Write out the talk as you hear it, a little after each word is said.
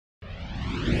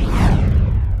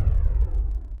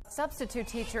Substitute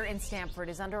teacher in Stamford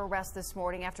is under arrest this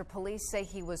morning after police say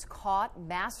he was caught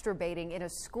masturbating in a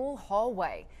school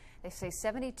hallway. They say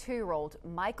 72-year-old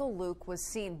Michael Luecke was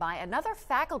seen by another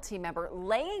faculty member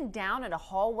laying down in a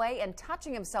hallway and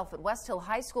touching himself at Westhill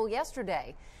High School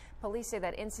yesterday. Police say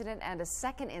that incident and a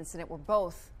second incident were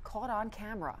both caught on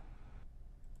camera.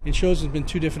 It shows there's been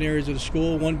two different areas of the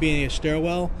school, one being a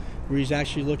stairwell where he's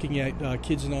actually looking at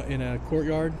kids in a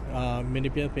courtyard,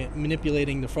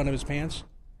 manipulating the front of his pants.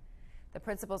 The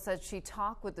principal said she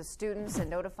talked with the students and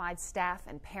notified staff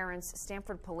and parents.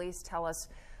 Stamford police tell us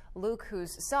Luecke,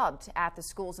 who's subbed at the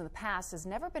schools in the past, has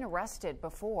never been arrested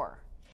before.